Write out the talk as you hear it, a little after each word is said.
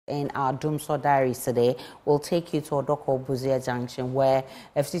in our Dumsor Diaries today, we'll take you to Odorkor Busia Junction, where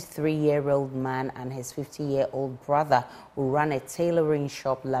a 53-year-old man and his 50-year-old brother who run a tailoring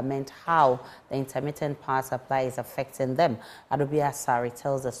shop lament how the intermittent power supply is affecting them. Adobia Sari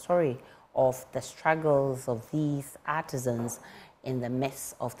tells the story of the struggles of these artisans in the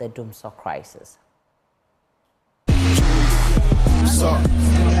midst of the Dumsor crisis.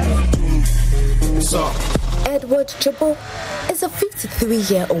 Edward Chibo is a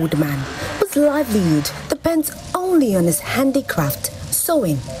 53-year-old man whose livelihood depends only on his handicraft,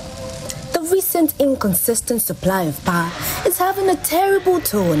 sewing. The recent inconsistent supply of power is having a terrible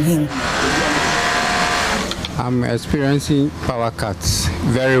toll on him. I'm experiencing power cuts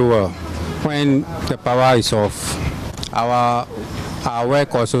very well. When the power is off, our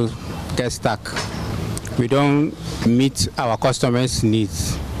work also gets stuck. We don't meet our customers'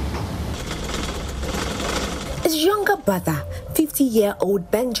 needs. His younger brother,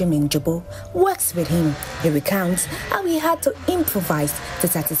 50-year-old Benjamin Jibo, works with him. He recounts how he had to improvise to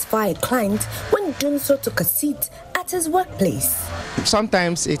satisfy a client when Dumsor took a seat at his workplace.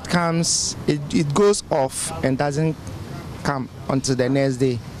 Sometimes it goes off and doesn't come until the next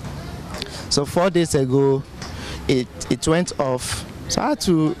day. So 4 days ago, it went off. So I had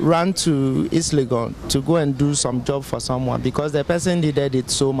to run to East Legon to go and do some job for someone because the person needed it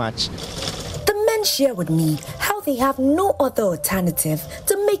so much. The men share with me how they have no other alternative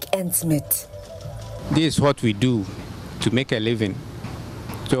to make ends meet. This is what we do to make a living.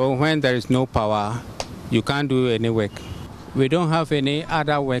 So when there is no power, you can't do any work. We don't have any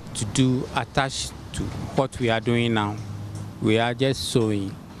other work to do attached to what we are doing now. We are just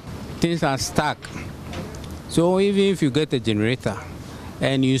sewing. Things are stuck. So even if you get a generator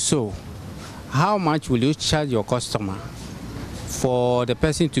and you sew, how much will you charge your customer for the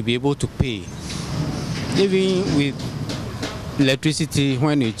person to be able to pay? Even with electricity,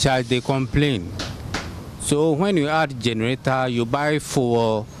 when you charge, they complain. So when you add generator, you buy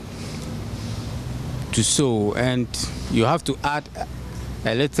fuel to sew, and you have to add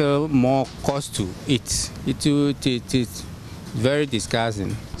a little more cost to it. It's very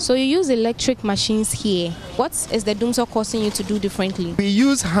disgusting. So you use electric machines here. What is the Dumsor causing you to do differently? We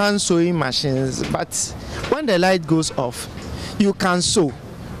use hand sewing machines, but when the light goes off, you can sew.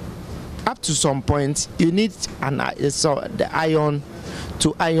 Up to some point, you need the iron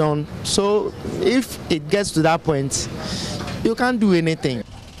to iron. So if it gets to that point, you can't do anything.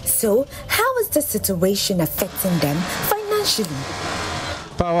 So how is the situation affecting them financially?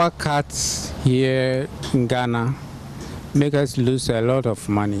 Power cuts here in Ghana make us lose a lot of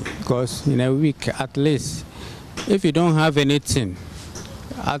money, because in a week, at least, if you don't have anything,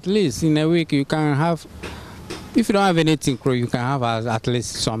 at least in a week you can have, if you don't have anything, you can have at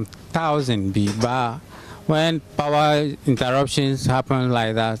least some 1,000 B. But when power interruptions happen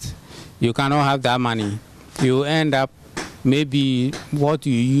like that, you cannot have that money. You end up maybe what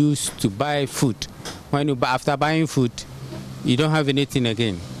you use to buy food. When you after buying food, you don't have anything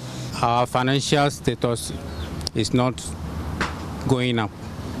again. Our financial status is not going up.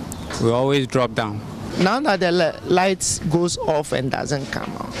 We always drop down. Now that the lights goes off and doesn't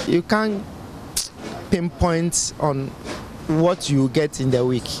come out, you can't pinpoint on what you get in the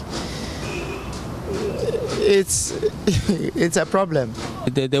week. It's a problem.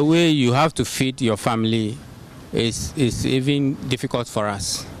 The way you have to feed your family is even difficult for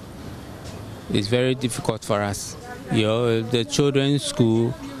us. It's very difficult for us. The children's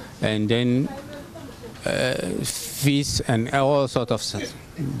school, and then fees and all sorts of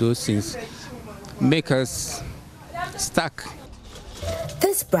those things make us stuck.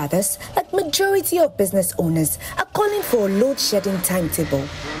 These brothers, like majority of business owners, are calling for a load shedding timetable.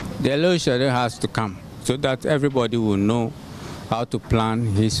 The load shedding has to come so that everybody will know how to plan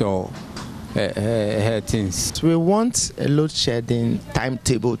his or her things. We want a load shedding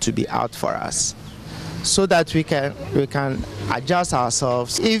timetable to be out for us, so that we can adjust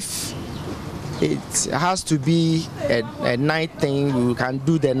ourselves. If it has to be a night thing, we can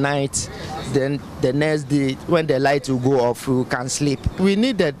do the night. Then the next day, when the light will go off, we can sleep. We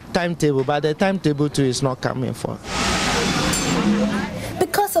need a timetable, but the timetable too is not coming for.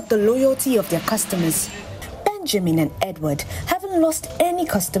 Because of the loyalty of their customers, Benjamin and Edward haven't lost any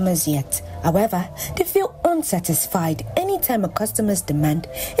customers yet. However, they feel unsatisfied anytime a customer's demand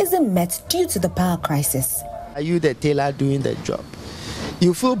isn't met due to the power crisis. Are you the tailor doing the job?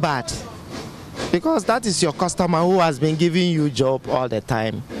 You feel bad because that is your customer who has been giving you job all the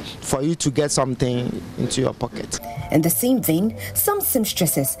time for you to get something into your pocket. In the same vein, some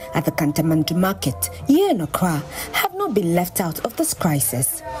seamstresses at the Kantamandu market here in Accra have not been left out of this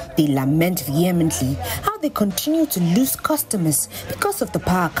crisis. They lament vehemently how they continue to lose customers because of the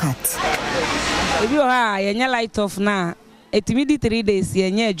power cut. If you are light off now, it will be 3 days.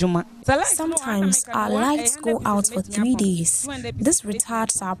 Sometimes our lights go out for 3 days. This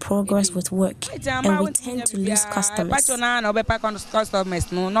retards our progress with work, and we tend to lose customers.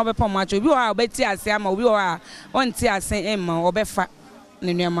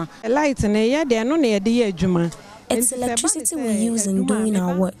 It's electricity we use in doing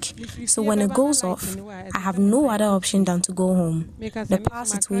our work. So when it goes off, I have no other option than to go home. The power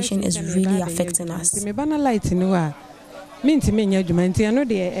situation is really affecting us. These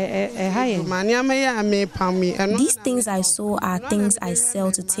things I sew are things I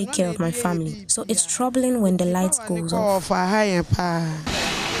sell to take care of my family. So it's troubling when the lights goes off.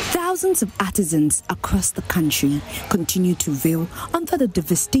 Thousands of artisans across the country continue to reel under the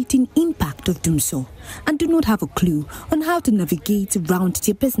devastating impact of Dumsor and do not have a clue on how to navigate around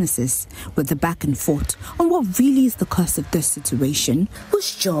their businesses. With the back and forth on what really is the cause of this situation,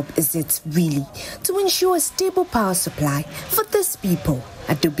 whose job is it really to ensure a stable power supply for these people?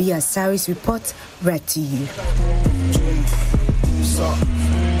 A Busia Diaries report read to you.